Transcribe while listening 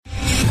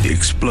The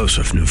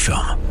explosive new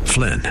film,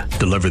 Flynn,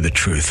 deliver the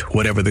truth,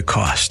 whatever the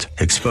cost,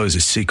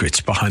 exposes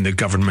secrets behind the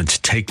government's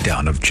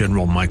takedown of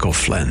General Michael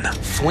Flynn.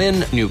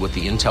 Flynn knew what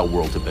the intel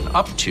world had been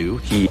up to.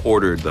 He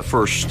ordered the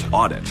first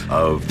audit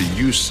of the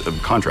use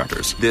of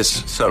contractors.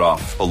 This set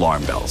off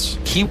alarm bells.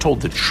 He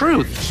told the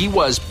truth. He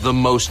was the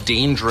most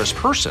dangerous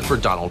person for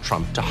Donald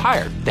Trump to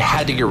hire. They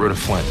had to get rid of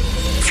Flynn.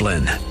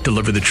 Flynn,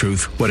 deliver the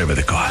truth, whatever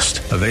the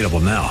cost. Available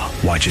now.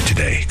 Watch it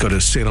today. Go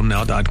to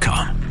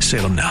salemnow.com.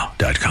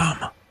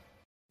 salemnow.com.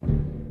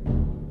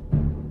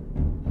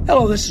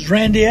 Hello, this is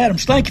Randy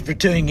Adams. Thank you for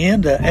tuning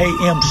in to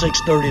AM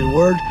 630 The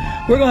Word.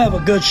 We're going to have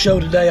a good show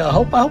today. I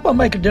hope I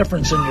make a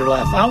difference in your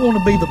life. I want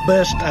to be the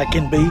best I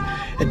can be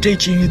at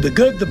teaching you the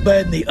good, the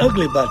bad, and the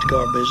ugly about the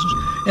car business,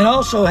 and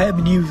also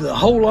having you the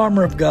whole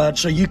armor of God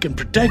so you can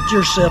protect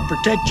yourself,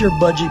 protect your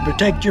budget,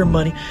 protect your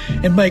money,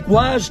 and make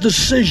wise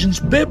decisions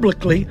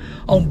biblically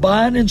on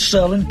buying and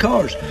selling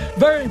cars.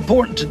 Very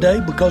important today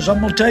because I'm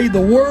going to tell you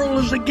the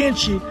world is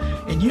against you,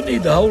 and you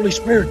need the Holy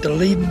Spirit to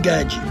lead and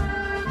guide you.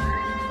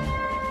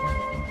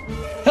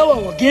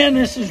 Hello again,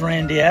 this is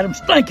Randy Adams.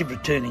 Thank you for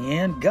tuning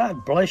in.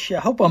 God bless you.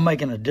 I hope I'm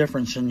making a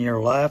difference in your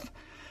life.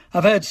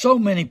 I've had so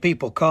many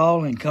people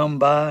call and come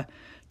by,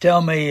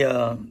 tell me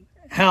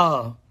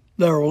how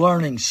they're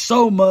learning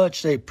so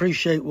much. They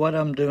appreciate what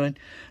I'm doing.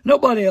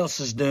 Nobody else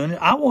is doing it.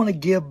 I want to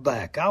give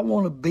back. I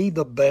want to be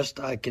the best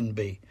I can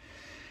be.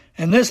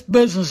 In this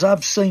business,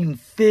 I've seen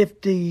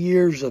 50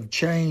 years of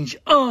change,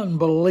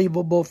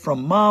 unbelievable,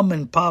 from mom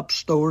and pop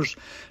stores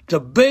to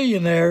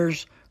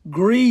billionaires,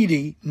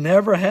 greedy,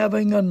 never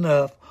having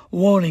enough,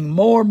 wanting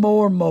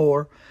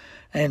more,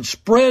 and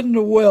spreading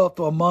the wealth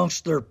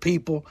amongst their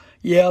people.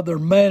 Yeah, their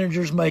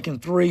managers making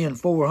 $300,000 and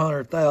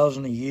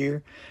 $400,000 a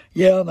year.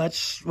 Yeah,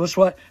 that's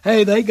what.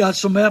 Hey, they got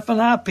some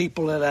F&I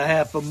people at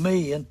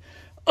 $500,000.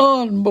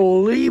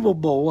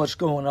 Unbelievable what's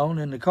going on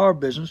in the car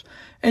business,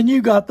 and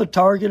you got the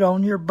target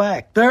on your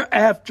back. They're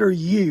after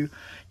you.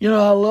 You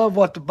know, I love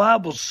what the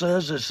Bible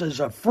says. It says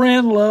a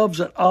friend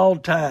loves at all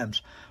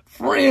times.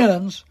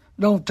 Friends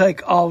don't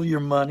take all your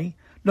money,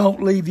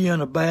 don't leave you in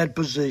a bad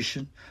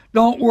position,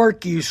 don't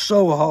work you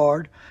so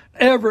hard,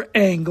 every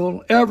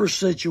angle, every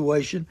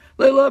situation.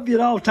 They love you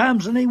at all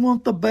times, and they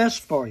want the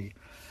best for you.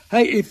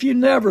 Hey, if you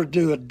never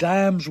do a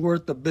dime's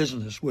worth of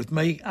business with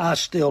me, I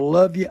still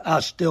love you. I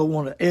still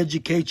want to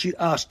educate you.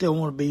 I still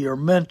want to be your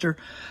mentor.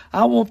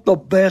 I want the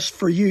best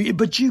for you,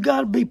 but you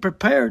got to be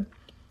prepared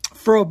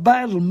for a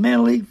battle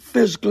mentally,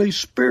 physically,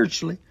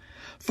 spiritually,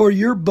 for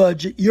your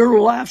budget, your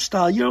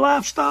lifestyle. Your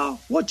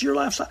lifestyle? What's your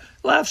lifestyle?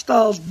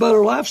 Lifestyle's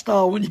better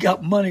lifestyle when you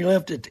got money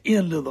left at the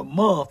end of the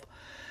month.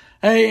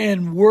 Hey,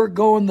 and we're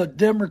going the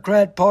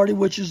Democrat Party,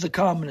 which is the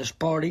Communist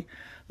Party.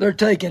 They're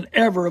taking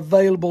every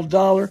available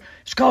dollar.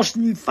 It's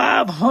costing you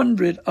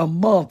 $500 a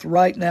month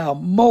right now,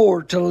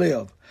 more to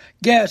live.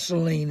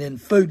 Gasoline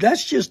and food.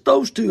 That's just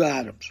those two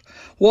items.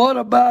 What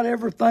about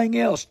everything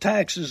else?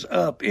 Taxes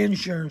up,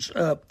 insurance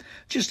up,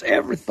 just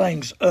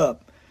everything's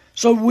up.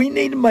 So we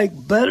need to make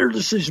better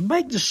decisions.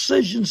 Make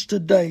decisions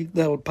today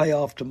that'll pay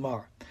off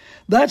tomorrow.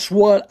 That's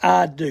what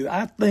I do.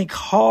 I think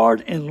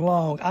hard and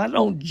long. I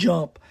don't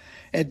jump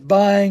at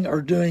buying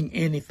or doing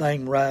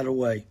anything right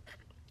away.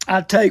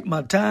 I take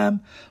my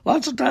time.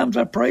 Lots of times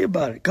I pray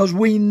about it because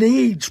we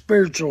need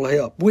spiritual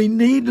help. We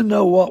need to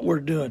know what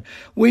we're doing.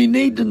 We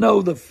need to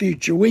know the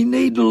future. We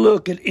need to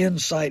look at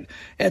insight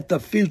at the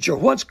future.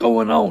 What's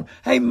going on?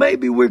 Hey,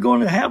 maybe we're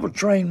going to have a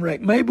train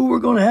wreck. Maybe we're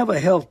going to have a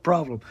health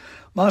problem.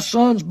 My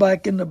son's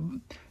back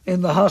in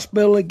the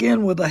hospital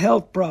again with a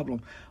health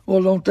problem.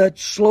 Well, don't that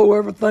slow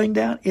everything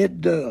down?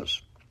 It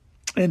does.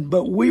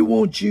 But we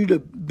want you to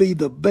be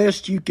the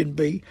best you can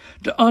be,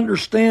 to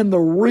understand the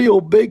real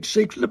big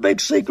secret. The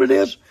big secret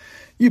is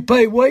you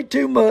pay way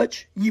too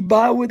much, you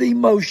buy with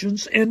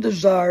emotions and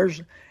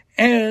desires.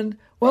 And,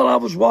 well, I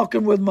was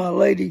walking with my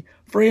lady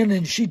friend,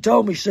 and she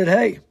told me, said,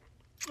 hey,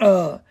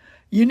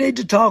 you need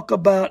to talk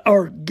about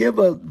or give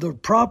the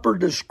proper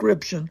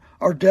description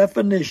or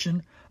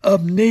definition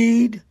of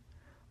need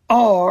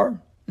or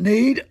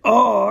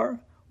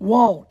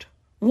want.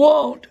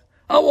 Want.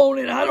 I want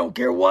it. I don't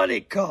care what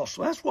it costs.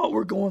 That's what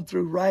we're going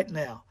through right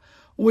now.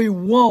 We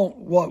want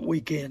what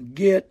we can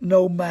get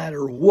no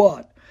matter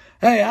what.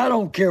 Hey, I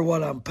don't care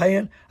what I'm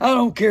paying. I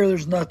don't care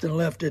there's nothing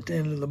left at the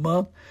end of the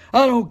month.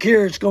 I don't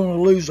care it's going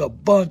to lose a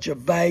bunch of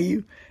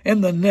value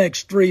in the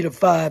next 3 to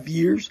 5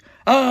 years.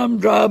 I'm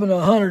driving a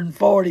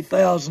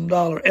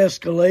 $140,000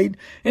 Escalade,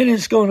 and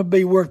it's going to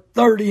be worth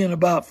 $30,000 in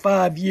about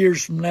 5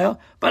 years from now,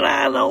 but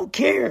I don't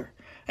care.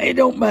 It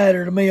don't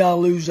matter to me.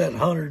 I'll lose that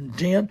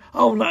 $110,000.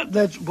 Oh,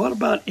 what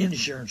about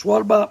insurance?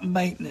 What about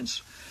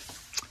maintenance?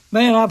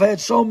 Man, I've had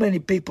so many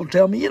people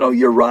tell me,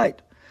 you're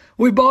right.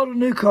 We bought a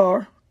new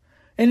car,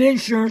 and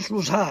insurance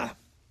was high.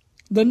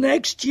 The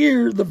next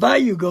year, the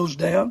value goes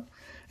down,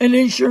 and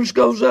insurance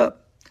goes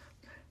up.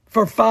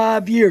 For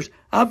 5 years,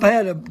 I've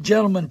had a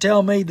gentleman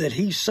tell me that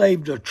he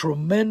saved a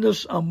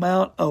tremendous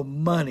amount of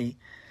money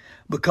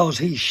because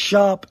he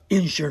shopped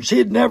insurance. He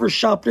had never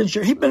shopped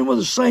insurance. He'd been with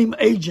the same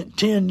agent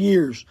 10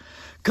 years.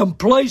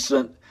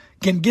 Complacent,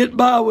 can get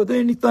by with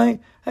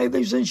anything. Hey,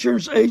 these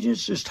insurance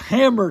agents just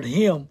hammered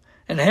him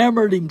and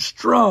hammered him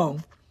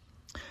strong.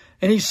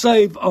 And he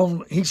said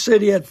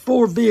he had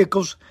 4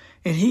 vehicles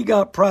and he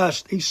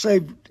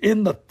saved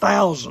in the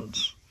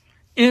thousands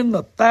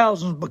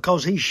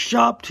because he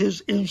shopped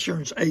his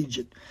insurance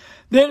agent.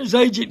 Then his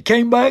agent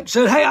came back and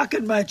said, hey, I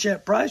can match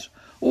that price.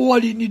 Well, why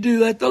didn't you do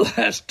that the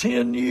last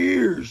 10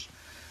 years?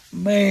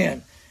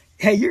 Man,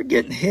 hey, you're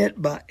getting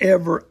hit by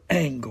every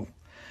angle.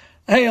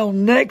 Hey,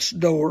 on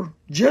Nextdoor,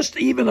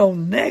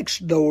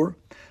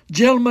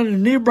 gentlemen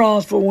in New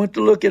Braunfels went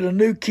to look at a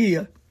new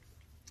Kia,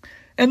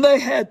 and they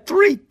had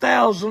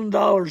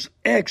 $3,000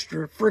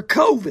 extra for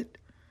COVID.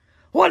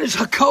 What has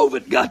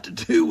COVID got to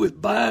do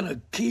with buying a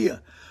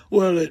Kia?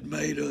 Well, it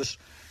made us,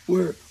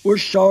 we're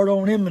short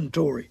on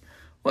inventory.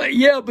 Well,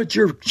 yeah, but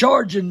you're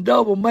charging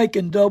double,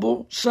 making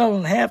double,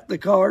 selling half the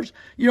cars.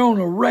 You're on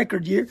a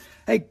record year.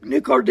 Hey,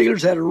 new car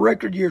dealers had a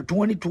record year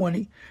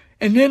 2020,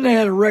 and then they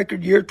had a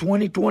record year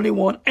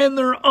 2021, and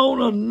they're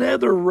on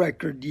another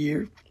record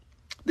year.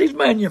 These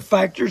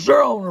manufacturers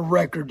are on a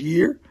record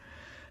year.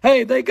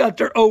 Hey, they got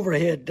their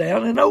overhead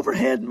down, and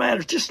overhead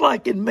matters, just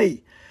like in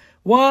me.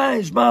 Why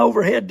is my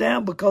overhead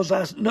down? Because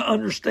I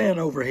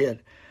understand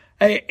overhead,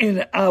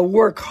 and I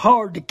work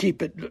hard to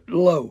keep it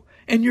low.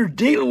 And you're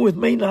dealing with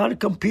me, not a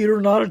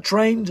computer, not a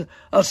trained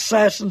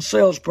assassin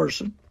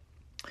salesperson.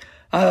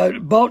 I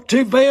bought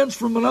 2 vans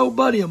from an old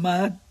buddy of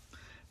mine,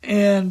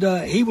 and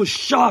he was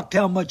shocked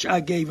how much I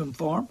gave him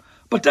for them.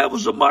 But that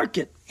was the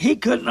market. He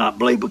could not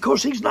believe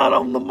because he's not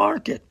on the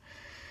market.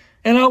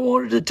 And I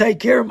wanted to take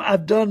care of him.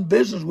 I've done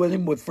business with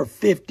him for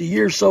 50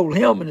 years, sold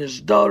him and his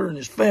daughter and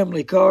his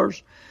family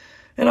cars.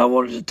 And I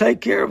wanted to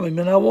take care of him,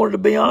 and I wanted to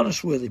be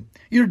honest with him.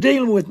 You're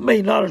dealing with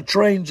me, not a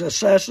trained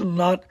assassin,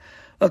 not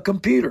a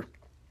computer.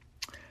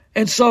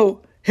 And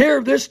so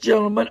here this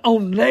gentleman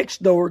on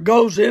Nextdoor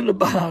goes in to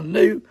buy a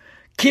new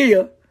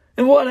Kia,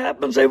 and what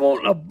happens? They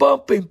want to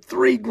bump him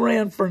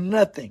 $3,000 for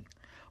nothing.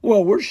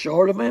 Well, we're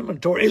short of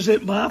inventory. Is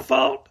it my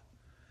fault?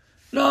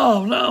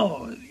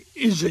 No.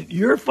 Is it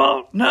your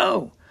fault?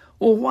 No.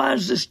 Well, why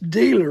is this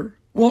dealer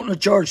wanting to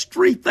charge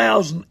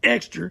 $3,000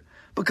 extra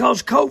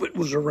because COVID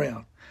was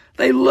around?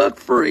 They look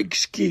for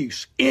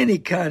excuse, any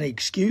kind of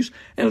excuse.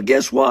 And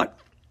guess what?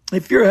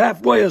 If you're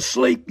halfway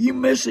asleep, you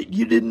miss it.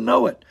 You didn't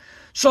know it.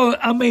 So,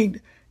 I mean,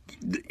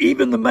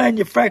 even the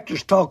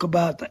manufacturers talk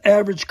about the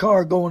average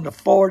car going to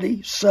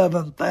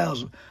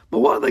 $47,000. But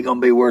what are they going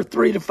to be worth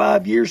 3 to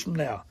 5 years from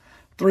now?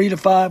 $3 to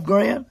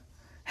 $5,000?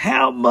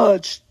 How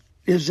much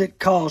does it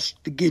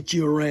cost to get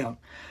you around?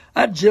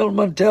 That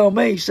gentleman told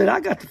me, he said, I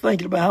got to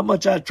thinking about how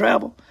much I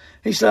travel.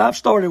 He said, I've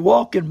started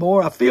walking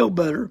more. I feel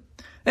better.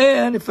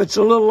 And if it's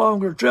a little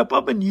longer trip,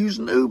 I've been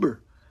using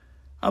Uber.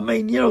 I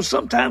mean,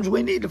 sometimes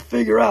we need to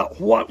figure out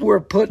what we're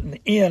putting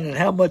in and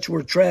how much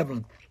we're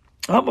traveling.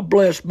 I'm a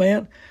blessed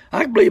man.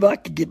 I believe I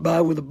could get by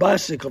with a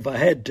bicycle if I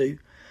had to.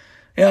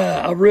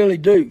 Yeah, I really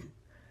do.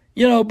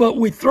 But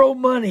we throw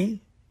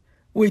money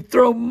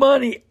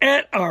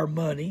at our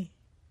money,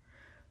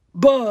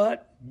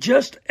 but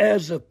just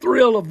as the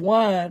thrill of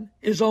wine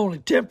is only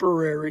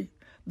temporary,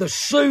 the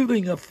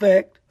soothing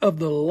effect of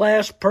the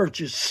last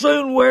purchase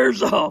soon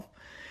wears off,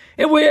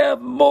 and we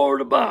have more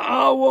to buy.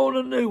 I want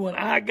a new one.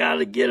 I got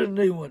to get a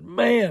new one.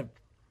 Man,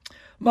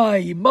 my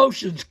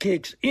emotions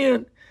kicks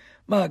in.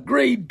 My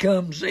greed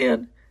comes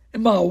in,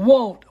 and my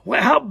want.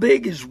 Well, how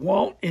big is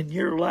want in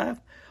your life?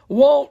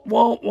 Want.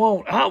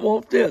 I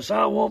want this.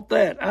 I want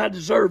that. I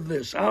deserve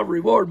this. I'll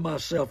reward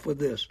myself with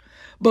this.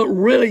 But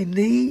really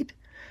need?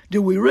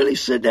 Do we really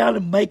sit down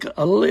and make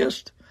a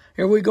list?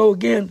 Here we go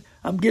again.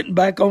 I'm getting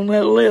back on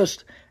that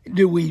list.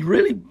 Do we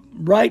really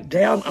write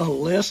down a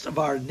list of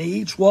our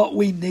needs, what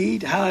we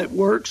need, how it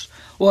works,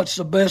 what's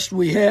the best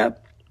we have?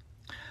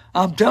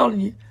 I'm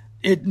telling you,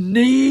 it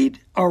need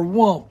or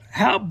want.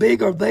 How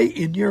big are they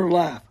in your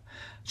life?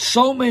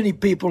 So many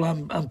people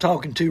I'm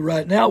talking to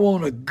right now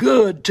want a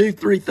good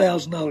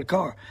 $2,000-$3,000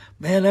 car.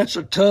 Man, that's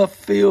a tough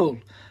field.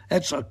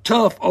 That's a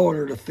tough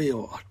order to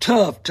fill.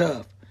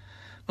 Tough.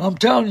 I'm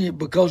telling you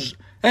because,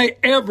 hey,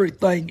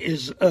 everything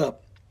is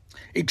up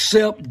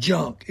except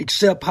junk,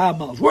 except high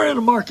miles. We're in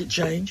a market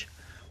change.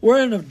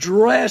 We're in a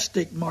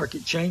drastic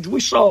market change.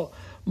 We saw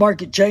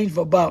market change of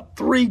about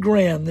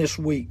 $3,000 this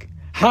week.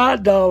 High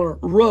dollar,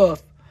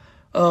 rough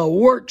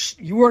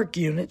work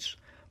units.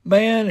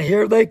 Man,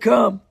 here they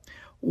come.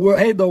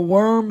 Hey, the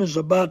worm is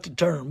about to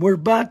turn. We're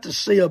about to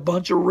see a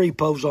bunch of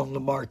repos on the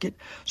market.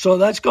 So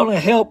that's going to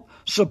help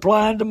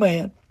supply and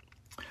demand.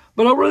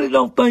 But I really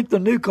don't think the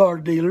new car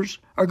dealers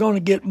are going to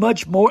get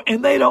much more,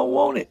 and they don't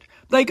want it.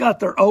 They got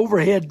their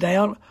overhead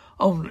down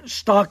on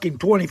stocking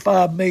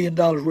 $25 million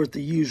worth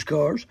of used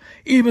cars,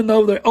 even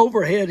though their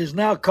overhead is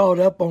now caught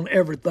up on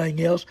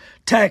everything else,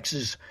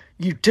 taxes,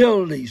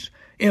 utilities,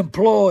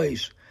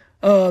 employees.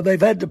 They've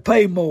had to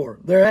pay more.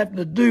 They're having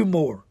to do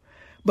more.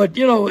 But,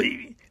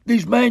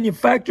 these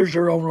manufacturers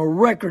are on a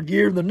record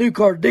year. The new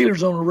car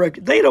dealers on a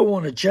record. They don't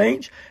want to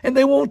change, and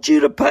they want you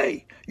to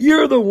pay.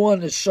 You're the one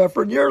that's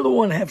suffering. You're the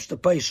one that has to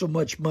pay so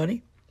much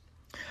money.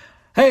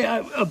 Hey,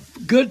 a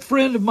good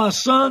friend of my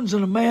son's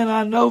and a man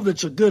I know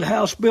that's a good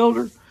house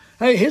builder.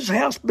 Hey, his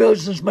house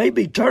business may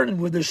be turning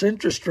with this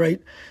interest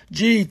rate.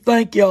 Gee,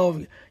 thank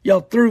y'all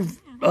threw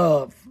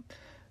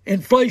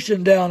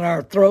inflation down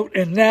our throat,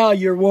 and now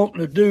you're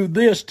wanting to do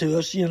this to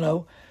us, you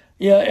know.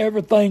 Yeah,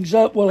 everything's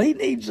up. Well, he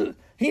needs a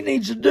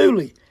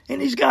dually,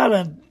 and he's got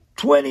a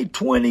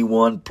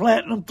 2021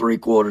 Platinum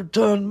 3/4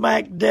 ton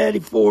Mac Daddy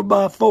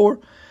 4x4,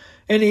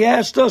 and he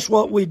asked us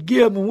what we'd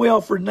give him, and we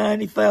offered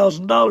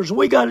 $90,000, and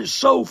we got it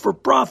sold for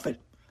profit.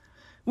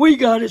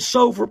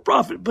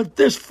 But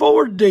this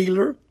Ford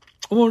dealer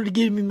wanted to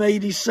give him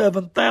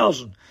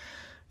 $87,000,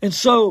 and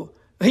so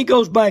he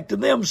goes back to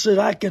them and said,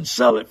 I can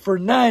sell it for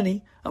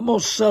 $90,000. I'm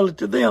going to sell it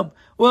to them.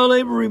 Well,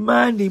 they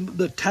remind him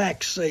the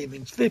tax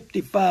savings,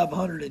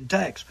 $5,500 in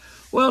tax.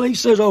 Well, he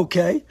says,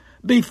 okay,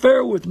 be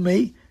fair with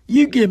me.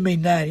 You give me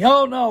 $90,000.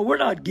 Oh, no, we're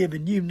not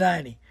giving you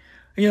 $90,000.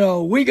 You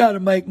know, we got to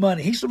make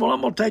money. He said, well,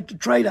 I'm going to take the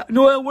trade out.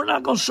 No, well, we're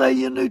not going to sell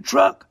you a new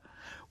truck.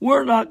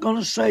 We're not going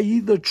to sell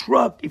you the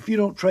truck if you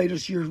don't trade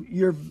us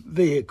your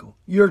vehicle,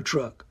 your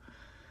truck.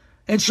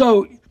 And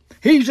so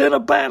he's in a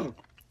battle.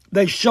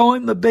 They show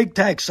him the big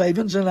tax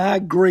savings, and I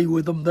agree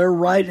with them. They're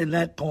right in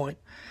that point.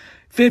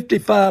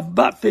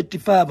 About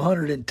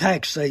 $5,500 in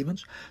tax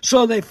savings.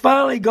 So they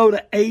finally go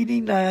to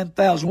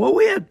 $89,000. Well,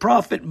 we had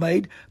profit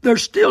made. They're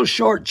still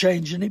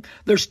shortchanging him.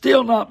 They're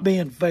still not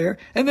being fair.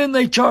 And then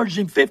they charged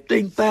him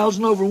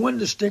 $15,000 over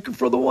window sticker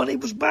for the one he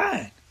was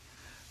buying.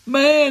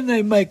 Man,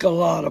 they make a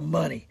lot of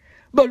money.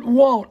 But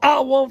I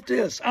want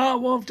this.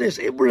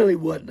 It really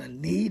wasn't a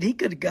need. He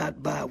could have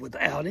got by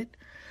without it.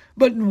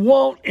 But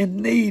want and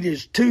need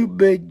is two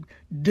big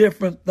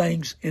different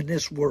things in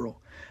this world.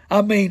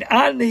 I mean,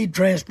 I need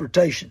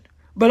transportation,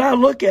 but I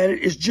look at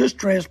it as just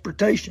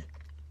transportation.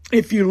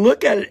 If you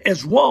look at it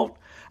as want,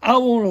 I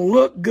want to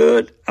look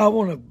good. I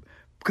want to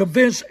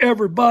convince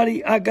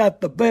everybody I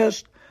got the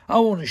best. I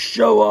want to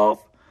show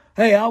off.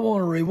 Hey, I want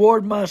to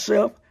reward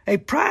myself. Hey,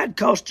 pride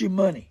costs you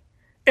money.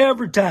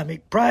 Every time.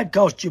 Pride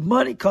costs you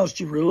money, costs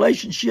you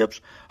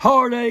relationships,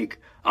 heartache,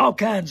 all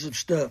kinds of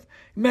stuff.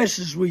 It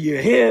messes with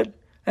your head.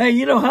 Hey,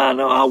 you know how I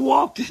know? I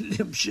walked in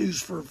them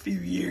shoes for a few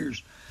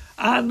years.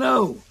 I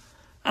know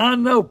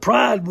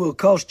pride will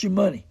cost you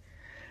money.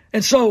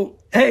 And so,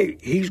 hey,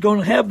 he's going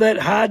to have that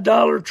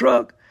high-dollar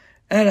truck,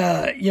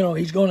 and,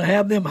 he's going to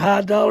have them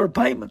high-dollar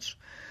payments.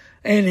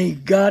 And he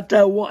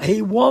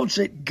wants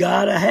it,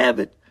 got to have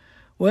it.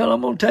 Well,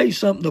 I'm going to tell you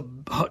something.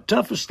 The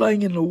toughest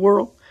thing in the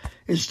world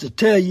is to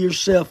tell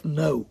yourself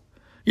no.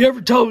 You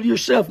ever told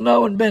yourself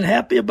no and been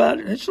happy about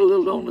it? It's a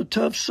little on the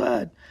tough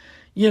side,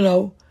 you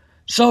know.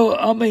 So,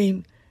 I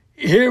mean,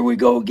 here we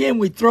go again.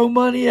 We throw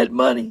money at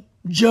money.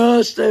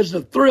 Just as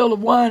the thrill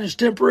of wine is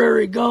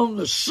temporarily gone,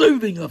 the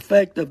soothing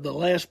effect of the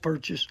last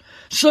purchase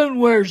soon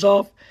wears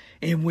off,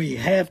 and we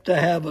have to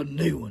have a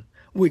new one.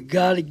 We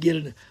got to get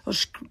it.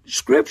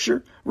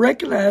 Scripture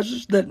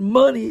recognizes that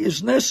money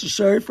is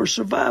necessary for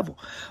survival,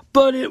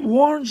 but it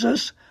warns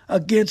us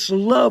against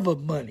love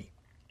of money.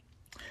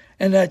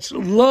 And that's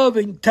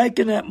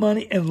taking that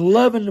money and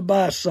loving to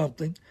buy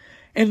something,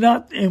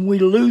 and we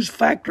lose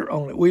factor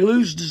on it. We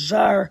lose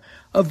desire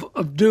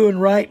of doing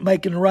right,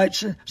 making the right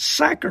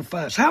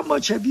sacrifice. How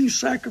much have you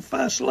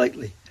sacrificed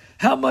lately?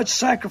 How much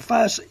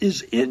sacrifice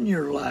is in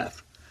your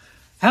life?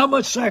 How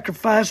much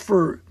sacrifice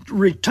for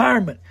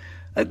retirement?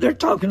 They're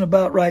talking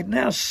about right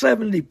now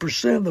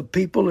 70% of the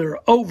people that are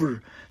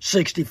over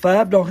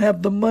 65 don't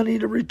have the money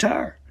to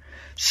retire.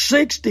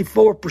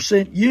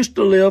 64% used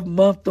to live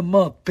month to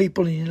month,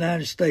 people in the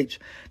United States.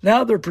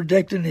 Now they're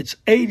predicting it's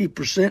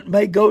 80%,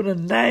 may go to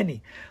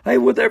 90%. Hey,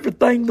 with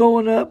everything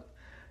going up,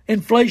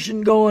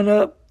 inflation going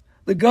up,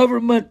 the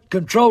government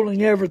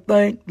controlling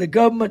everything, the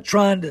government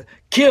trying to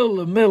kill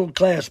the middle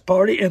class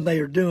party, and they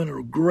are doing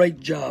a great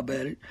job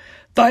at it.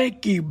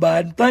 Thank you,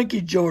 Biden. Thank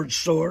you, George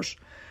Soros.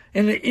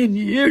 And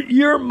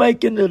you're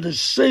making a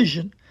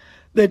decision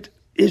that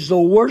is the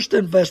worst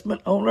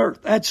investment on earth.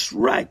 That's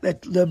right.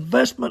 That's the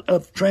investment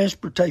of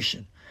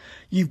transportation.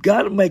 You've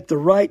got to make the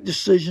right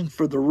decision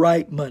for the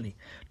right money.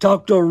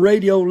 Talked to a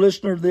radio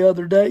listener the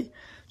other day.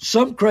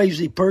 Some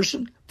crazy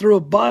person threw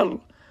a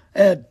bottle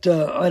at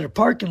a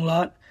parking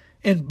lot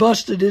and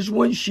busted his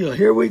windshield.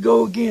 Here we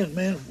go again,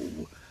 man.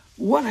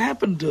 What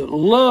happened to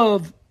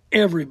love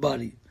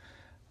everybody?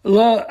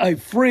 A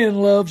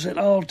friend loves at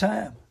all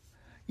time.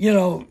 You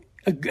know,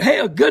 a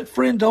good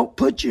friend don't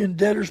put you in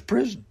debtor's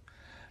prison.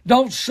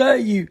 Don't say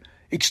you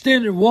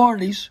extended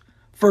warranties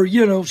for,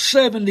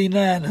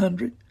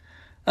 $7,900.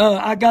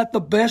 I got the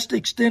best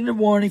extended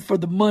warranty for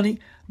the money.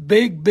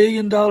 Big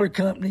billion-dollar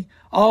company.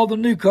 All the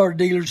new car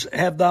dealers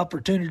have the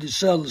opportunity to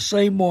sell the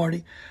same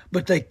warranty,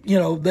 but they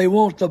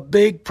want the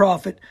big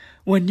profit.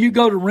 When you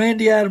go to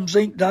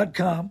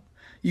randyadamsinc.com,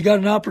 you got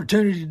an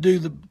opportunity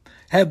to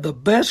have the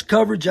best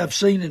coverage I've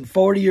seen in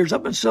 40 years.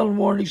 I've been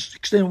selling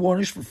extended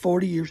warranties for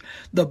 40 years.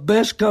 The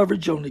best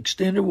coverage on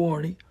extended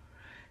warranty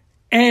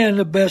and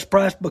the best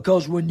price,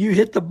 because when you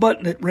hit the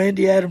button at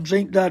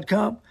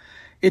randyadamsinc.com,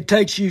 it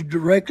takes you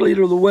directly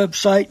to the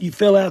website. You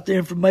fill out the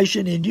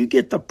information and you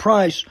get the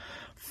price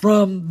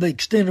from the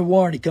extended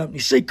warranty company.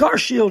 See,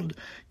 CarShield,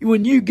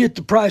 when you get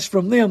the price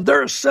from them,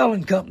 they're a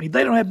selling company.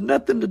 They don't have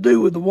nothing to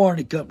do with the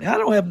warranty company. I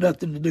don't have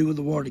nothing to do with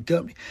the warranty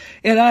company.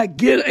 And I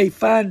get a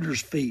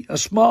finder's fee, a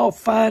small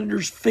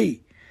finder's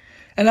fee.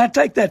 And I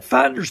take that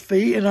finder's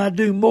fee and I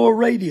do more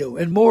radio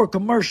and more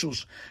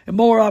commercials and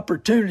more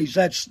opportunities.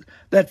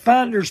 That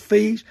finder's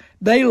fees,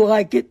 they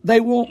like it. They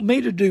want me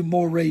to do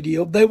more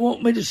radio. They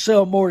want me to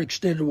sell more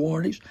extended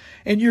warranties.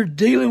 And you're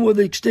dealing with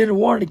the extended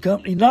warranty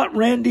company, not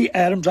Randy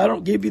Adams. I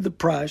don't give you the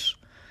price.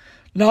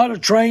 Not a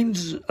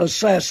trained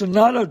assassin,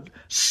 not a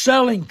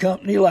selling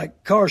company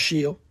like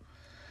CarShield.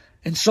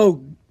 And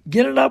so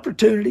get an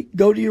opportunity.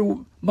 Go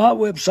to my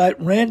website,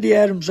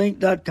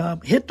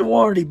 randyadamsinc.com. Hit the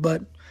warranty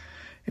button.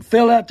 And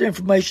fill out the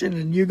information,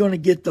 and you're going to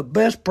get the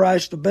best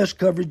price, the best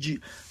coverage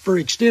for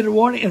extended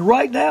warranty. And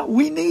right now,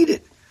 we need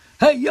it.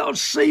 Hey, y'all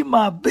see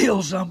my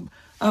bills I'm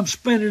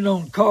spending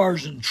on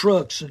cars and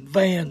trucks and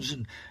vans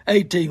and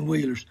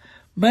 18-wheelers.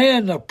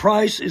 Man, the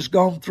price has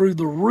gone through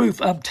the roof.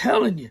 I'm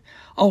telling you,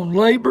 on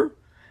labor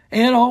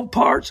and on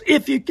parts,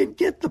 if you can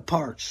get the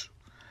parts.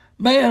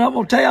 Man, I'm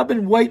going to tell you, I've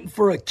been waiting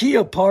for a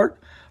Kia part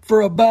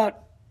for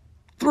about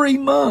 3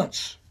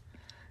 months.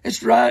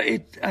 It's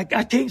right. I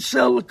can't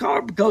sell the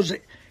car because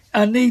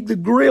I need the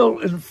grill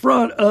in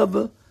front of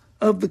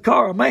the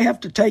car. I may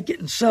have to take it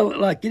and sell it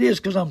like it is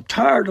because I'm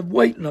tired of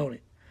waiting on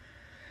it.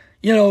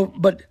 You know,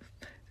 but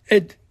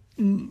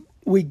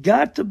we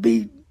got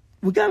to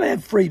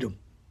have freedom.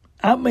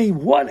 I mean,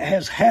 what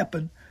has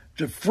happened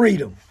to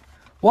freedom?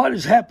 What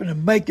has happened to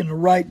making the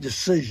right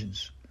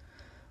decisions?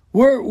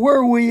 Where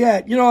are we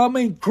at? You know, I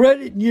mean,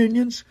 credit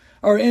unions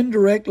are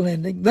indirect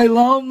lending. They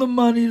loan the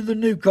money to the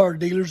new car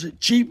dealers at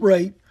cheap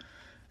rate.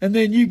 And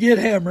then you get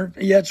hammered.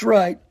 Yeah, that's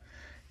right.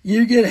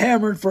 You get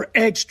hammered for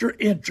extra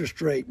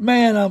interest rate.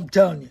 Man, I'm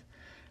telling you,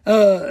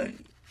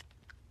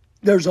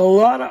 there's a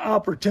lot of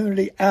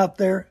opportunity out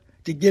there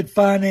to get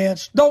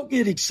financed. Don't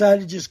get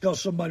excited just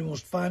because somebody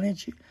wants to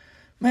finance you.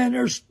 Man,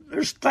 there's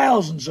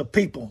thousands of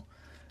people,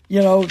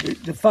 you know,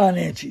 to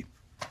finance you.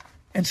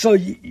 And so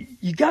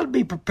you got to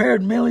be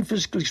prepared mentally,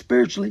 physically,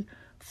 spiritually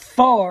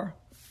for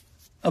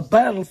a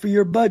battle for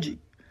your budget.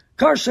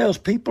 Car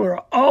salespeople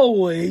are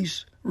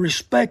always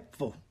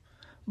respectful,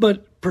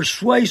 but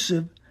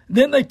persuasive.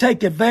 Then they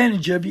take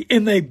advantage of you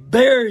and they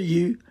bury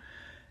you.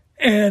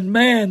 And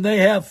man, they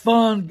have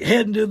fun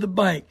heading to the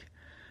bank.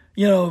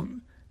 You know,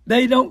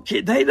 they don't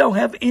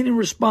have any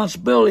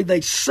responsibility.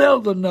 They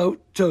sell the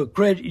note to a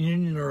credit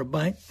union or a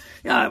bank.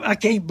 I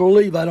can't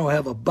believe I don't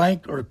have a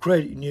bank or a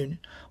credit union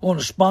want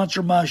to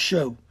sponsor my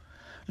show.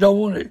 Don't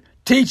want to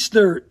teach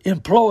their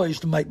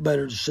employees to make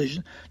better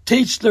decisions.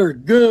 Teach their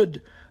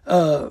good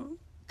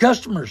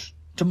customers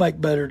to make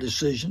better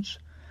decisions.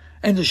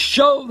 And to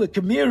show the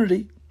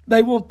community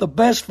they want the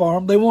best for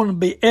them. They want them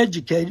to be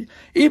educated,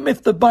 even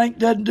if the bank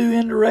doesn't do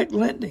indirect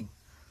lending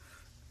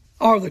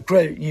or the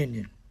credit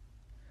union.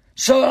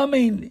 So, I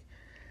mean,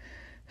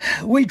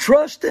 we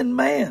trust in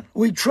man.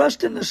 We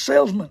trust in the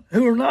salesmen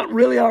who are not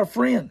really our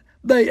friend.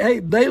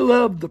 They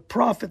love the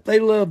profit. They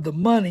love the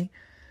money.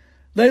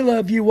 They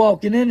love you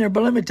walking in there.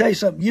 But let me tell you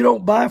something. You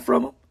don't buy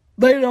from them.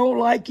 They don't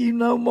like you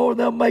no more.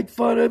 They'll make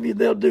fun of you.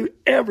 They'll do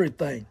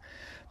everything.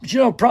 But you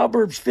know,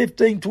 Proverbs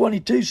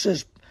 15:22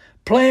 says,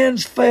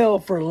 plans fail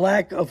for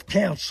lack of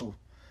counsel,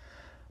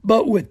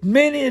 but with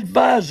many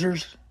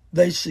advisors,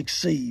 they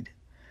succeed.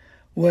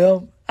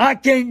 Well, I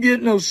can't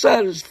get no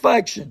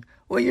satisfaction.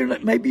 Well,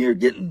 maybe you're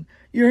getting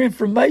your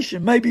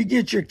information. Maybe you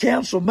get your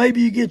counsel.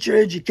 Maybe you get your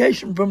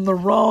education from the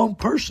wrong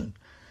person.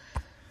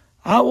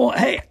 I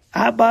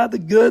buy the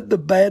good, the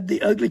bad,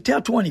 the ugly.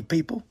 Tell 20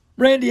 people.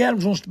 Randy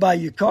Adams wants to buy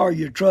your car,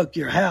 your truck,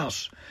 your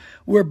house.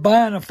 We're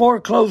buying a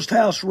foreclosed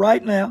house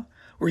right now.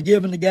 We're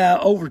giving the guy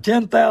over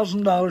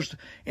 $10,000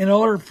 in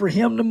order for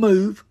him to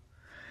move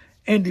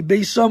and to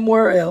be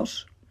somewhere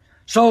else.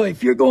 So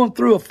if you're going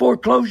through a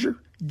foreclosure,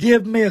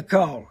 give me a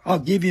call. I'll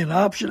give you an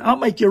option. I'll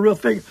make you a real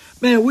figure.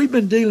 Man, we've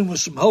been dealing with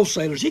some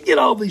wholesalers. You get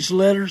all these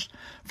letters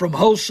from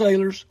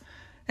wholesalers,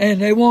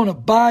 and they want to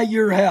buy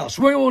your house.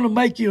 We want to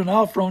make you an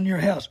offer on your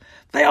house.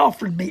 They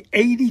offered me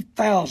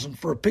 $80,000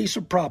 for a piece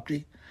of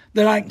property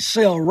that I can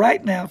sell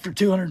right now for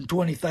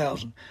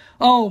 $220,000.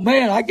 Oh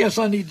man, I guess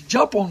I need to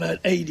jump on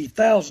that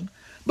 $80,000.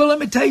 But let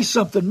me tell you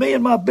something. Me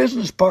and my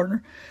business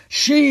partner,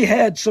 she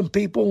had some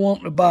people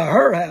wanting to buy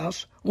her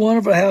house, one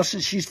of the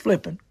houses she's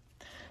flipping,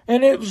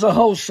 and it was a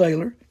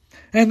wholesaler,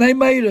 and they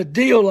made a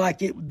deal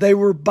like they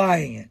were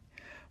buying it.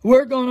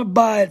 We're going to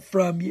buy it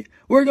from you.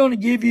 We're going to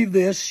give you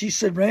this. She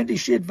said, Randy,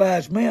 she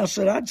advised me. I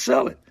said, I'd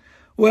sell it.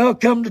 Well,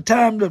 come the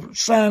time to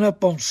sign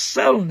up on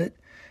selling it,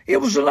 it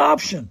was an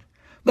option.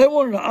 They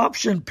wanted an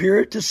option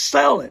period to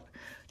sell it.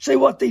 See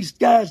what these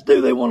guys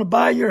do. They want to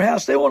buy your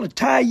house. They want to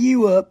tie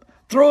you up,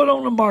 throw it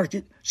on the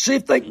market, see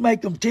if they can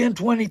make them 10,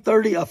 20,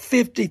 30, or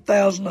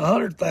 50,000,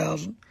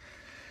 100,000.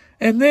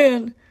 And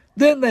then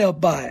they'll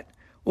buy it.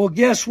 Well,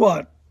 guess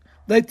what?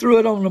 They threw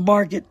it on the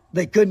market.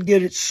 They couldn't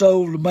get it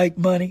sold to make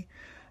money.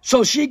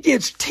 So she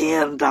gets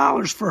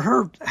 $10 for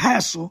her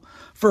hassle,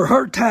 for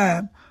her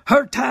time,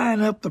 her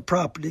tying up the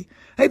property.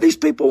 Hey, these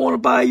people want to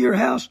buy your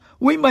house.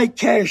 We make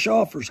cash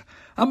offers.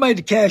 I made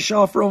a cash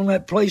offer on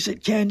that place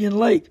at Canyon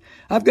Lake.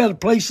 I've got a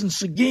place in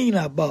Seguin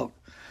I bought.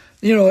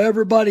 You know,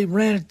 everybody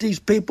ran at these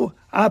people.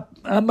 I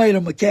made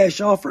them a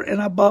cash offer,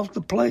 and I bought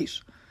the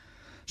place.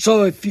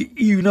 So if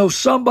you know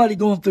somebody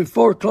going through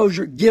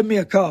foreclosure, give me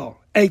a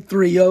call,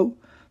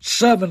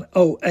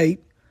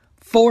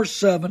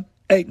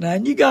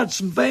 830-708-4789. You got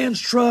some vans,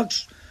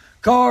 trucks,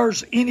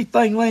 cars,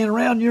 anything laying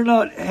around you're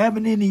not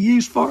having any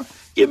use for,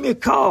 give me a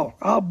call.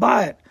 I'll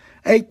buy it,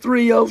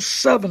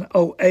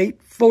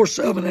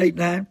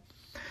 830-708-4789.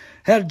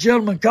 Had a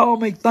gentleman call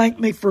me, thank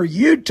me for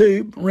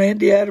YouTube,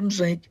 Randy Adams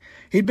Inc.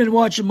 He'd been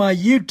watching my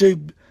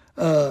YouTube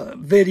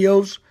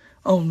videos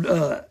on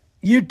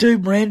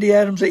YouTube, Randy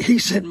Adams. He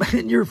said,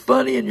 man, you're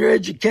funny and you're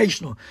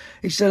educational.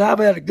 He said, I've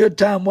had a good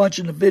time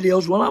watching the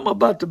videos. Well, I'm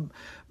about to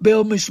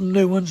build me some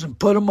new ones and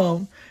put them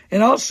on.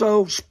 And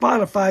also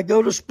Spotify.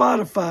 Go to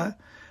Spotify.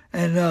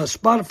 And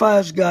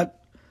Spotify's got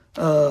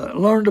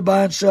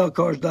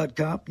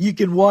learntobuyandsellcars.com. You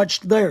can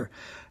watch there.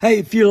 Hey,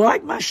 if you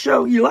like my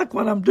show, you like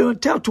what I'm doing,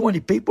 tell 20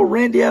 people.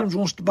 Randy Adams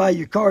wants to buy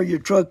your car, your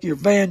truck, your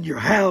van, your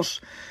house,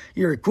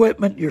 your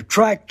equipment, your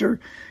tractor,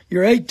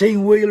 your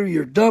 18-wheeler,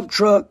 your dump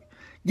truck.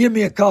 Give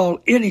me a call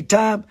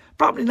anytime.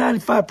 Probably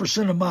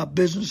 95% of my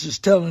business is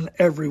telling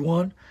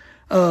everyone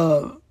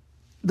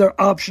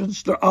their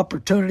options, their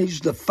opportunities,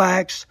 the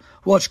facts,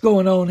 what's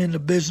going on in the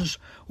business,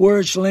 where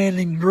it's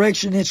landing,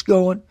 direction it's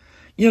going.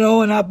 You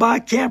know, and I buy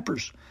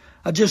campers.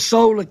 I just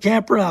sold a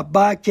camper and I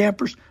buy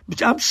campers.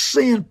 But I'm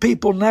seeing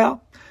people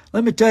now.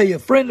 Let me tell you, a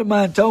friend of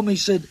mine told me, he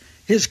said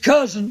his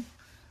cousin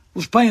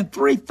was paying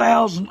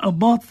 $3,000 a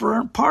month for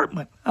an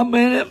apartment. I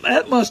mean,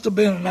 that must have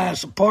been a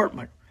nice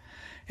apartment.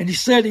 And he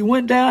said he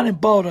went down and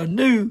bought a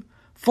new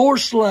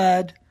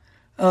 4-slide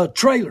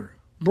trailer,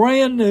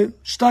 brand new,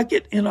 stuck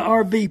it in an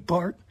RV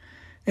park,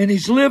 and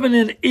he's living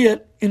in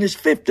it, and it's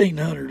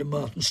 $1,500 a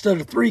month instead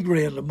of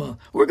 $3,000 a month.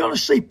 We're going to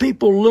see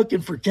people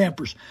looking for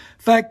campers.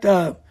 In fact,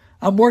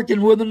 I'm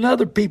working with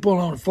another people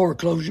on a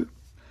foreclosure,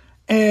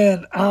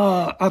 and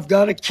I've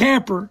got a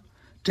camper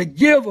to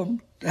give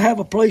them to have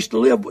a place to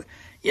live.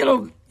 You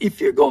know,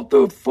 if you're going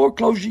through a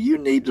foreclosure, you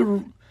need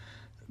to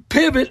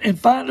pivot and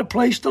find a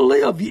place to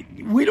live.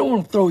 We don't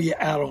want to throw you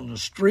out on the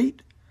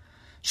street.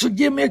 So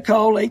give me a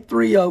call,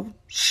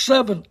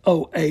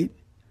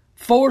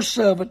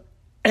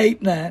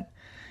 830-708-4789.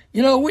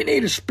 You know, we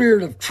need a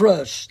spirit of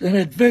trust and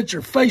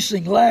adventure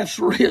facing life's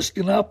risks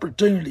and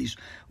opportunities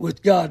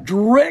with God.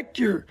 Direct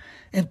your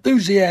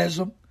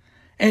enthusiasm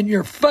and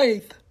your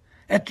faith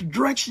at the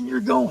direction you're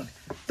going.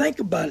 Think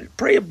about it,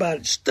 pray about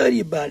it,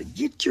 study about it,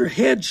 get your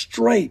head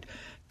straight.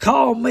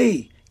 Call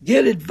me,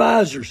 get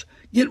advisors,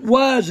 get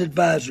wise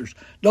advisors.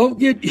 Don't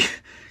get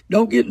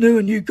new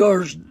and used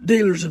cars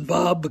dealers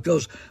involved,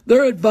 because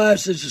their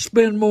advice is to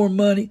spend more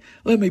money.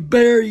 Let me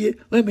bury you.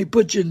 Let me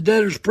put you in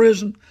debtor's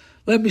prison.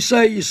 Let me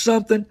say you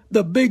something.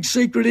 The big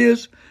secret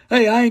is,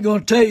 hey, I ain't going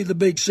to tell you the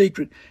big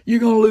secret. You're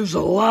going to lose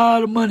a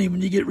lot of money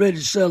when you get ready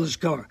to sell this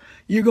car.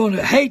 You're going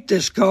to hate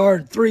this car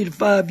in 3 to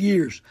 5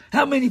 years.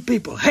 How many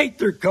people hate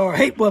their car,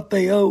 hate what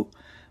they owe?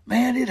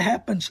 Man, it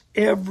happens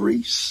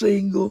every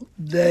single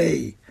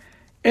day.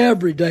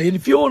 Every day. And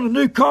if you want a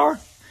new car,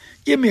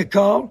 give me a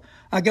call.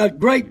 I got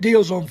great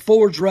deals on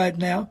Fords right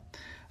now.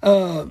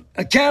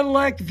 A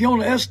Cadillac, if you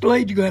want an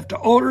Escalade, you're going to have to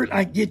order it.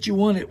 I can get you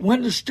one at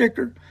Window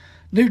Sticker.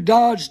 New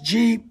Dodge,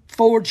 Jeep,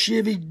 Ford,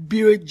 Chevy,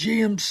 Buick,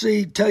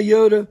 GMC,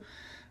 Toyota.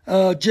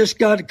 Just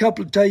got a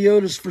couple of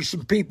Toyotas for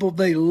some people.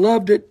 They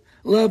loved it,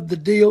 loved the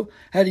deal.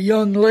 Had a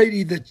young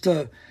lady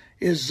that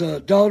is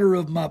daughter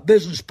of my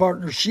business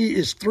partner. She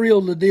is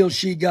thrilled the deal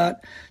she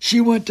got.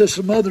 She went to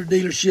some other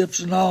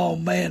dealerships and, oh,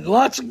 man,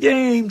 lots of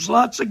games.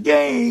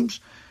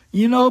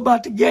 You know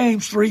about the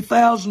games,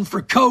 $3,000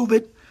 for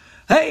COVID.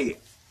 Hey,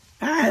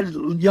 I had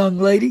a young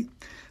lady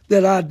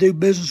that I do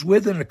business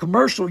with in a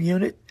commercial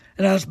unit,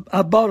 and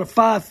I bought a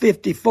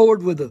 550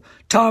 Ford with a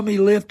Tommy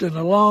lift and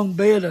a long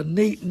bed, a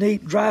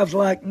neat, drives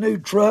like new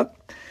truck.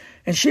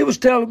 And she was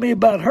telling me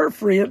about her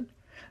friend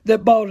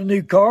that bought a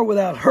new car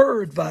without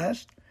her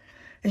advice,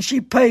 and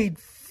she paid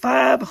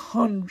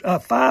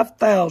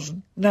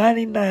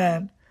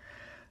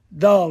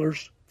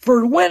 $5,099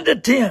 for a window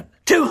tint,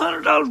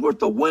 $200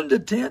 worth of window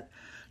tint.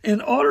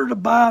 In order to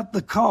buy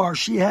the car,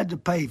 she had to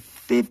pay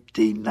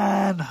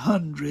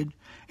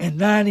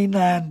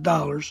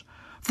 $5,999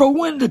 for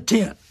window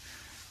tint.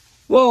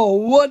 Whoa,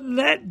 wasn't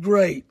that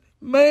great?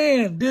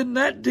 Man, didn't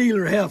that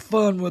dealer have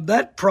fun with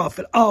that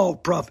profit? All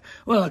profit.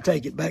 Well, I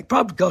take it back.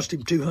 Probably cost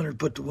him $200 to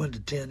put the window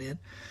tint in.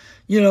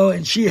 You know,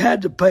 and she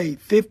had to pay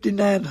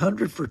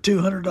 $5,900 for a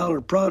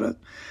 $200 product.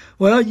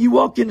 Well, you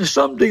walk into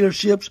some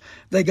dealerships,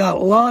 they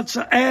got lots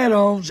of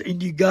add-ons,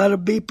 and you got to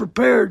be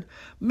prepared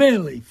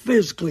mentally,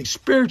 physically,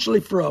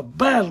 spiritually for a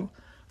battle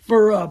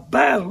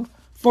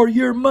for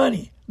your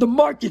money. The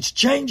market's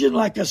changing,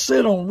 like I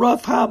said, on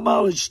rough,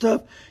 high-mileage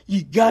stuff.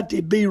 You got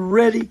to be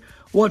ready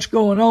what's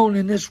going on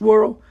in this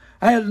world.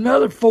 I had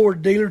another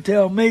Ford dealer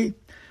tell me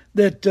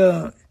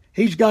that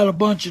he's got a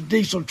bunch of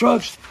diesel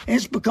trucks, and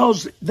it's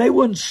because they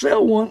wouldn't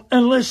sell one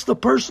unless the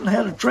person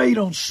had a trade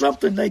on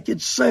something they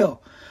could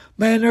sell.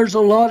 Man, there's a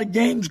lot of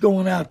games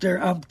going out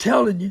there, I'm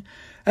telling you.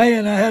 Hey,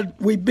 and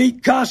we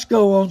beat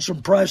Costco on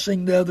some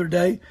pricing the other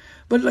day,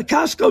 but the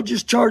Costco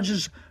just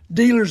charges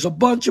dealers a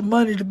bunch of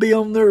money to be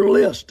on their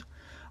list.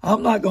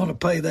 I'm not going to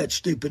pay that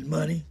stupid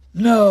money.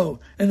 No,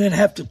 and then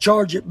have to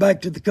charge it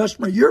back to the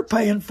customer. You're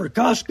paying for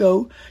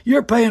Costco,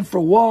 you're paying for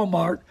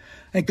Walmart,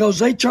 because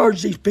they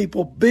charge these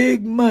people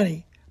big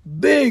money.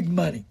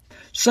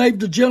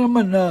 Saved a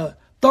gentleman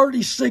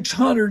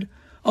 $3,600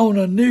 on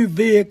a new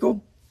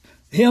vehicle.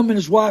 Him and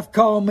his wife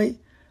called me,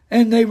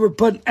 and they were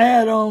putting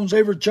add-ons.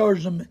 They were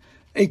charging them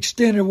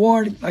extended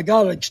warranty. I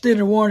got an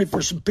extended warranty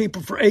for some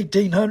people for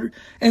 $1,800,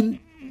 and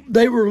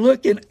they were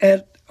looking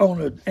at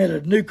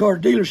a new car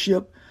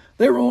dealership.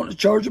 They were wanting to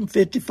charge them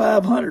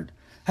 $5,500.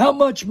 How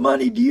much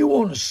money do you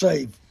want to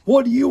save?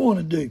 What do you want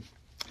to do?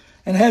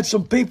 And had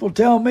some people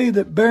tell me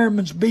that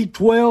Behrman's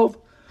B12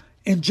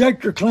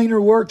 injector cleaner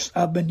works.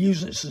 I've been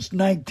using it since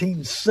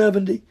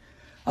 1970.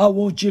 I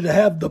want you to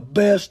have the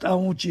best. I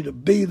want you to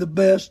be the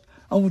best.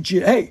 I want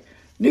you to, hey,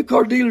 new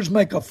car dealers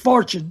make a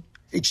fortune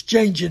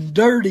exchanging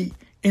dirty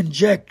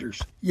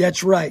injectors.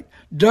 That's right,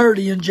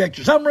 dirty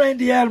injectors. I'm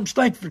Randy Adams.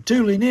 Thank you for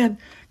tuning in.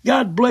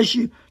 God bless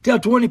you. Tell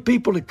 20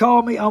 people to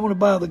call me. I want to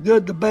buy the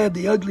good, the bad,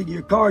 the ugly to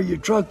your car, your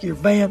truck, your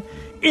van,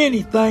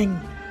 anything,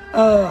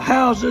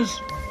 houses,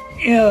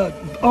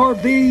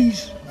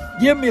 RVs.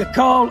 Give me a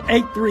call,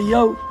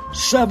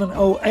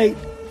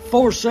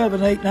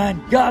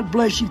 830-708-4789. God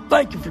bless you.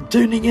 Thank you for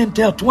tuning in.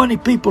 Tell 20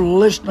 people to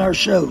listen to our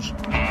shows.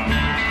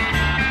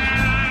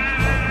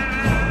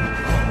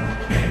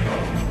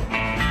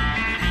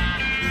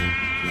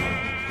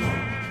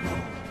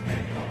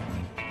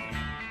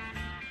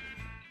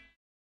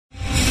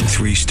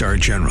 Three-star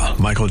General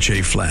Michael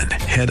J. Flynn,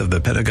 head of the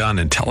Pentagon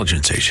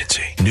Intelligence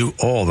Agency, knew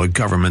all the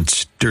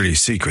government's dirty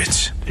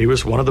secrets. He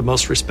was one of the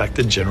most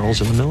respected generals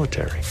in the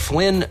military.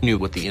 Flynn knew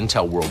what the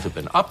intel world had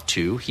been up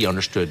to. He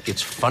understood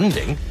its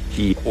funding.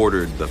 He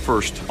ordered the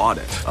first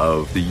audit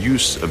of the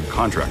use of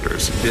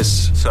contractors.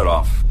 This set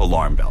off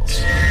alarm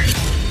bells.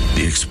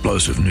 The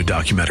explosive new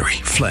documentary,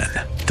 Flynn,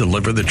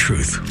 Deliver the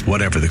Truth,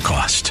 Whatever the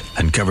Cost,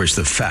 uncovers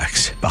the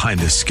facts behind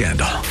this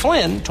scandal.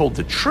 Flynn told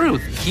the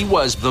truth. He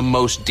was the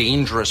most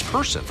dangerous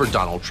person for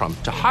Donald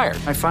Trump to hire.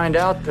 I find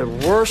out the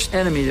worst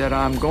enemy that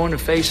I'm going to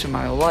face in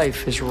my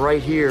life is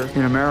right here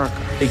in America.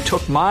 They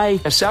took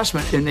my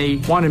assessment and they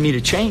wanted me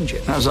to change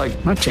it. And I was like,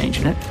 I'm not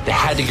changing it. They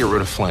had to get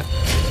rid of Flynn.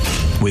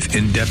 With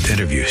in-depth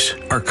interviews,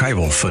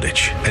 archival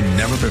footage, and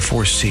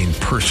never-before-seen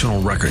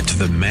personal records of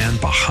the man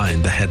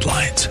behind the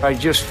headlines. I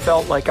just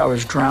felt like I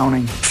was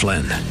drowning.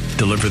 Flynn,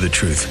 Deliver the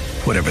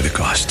Truth, Whatever the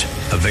Cost.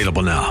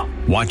 Available now.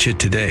 Watch it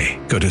today.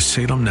 Go to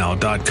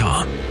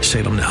salemnow.com.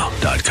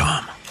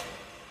 salemnow.com.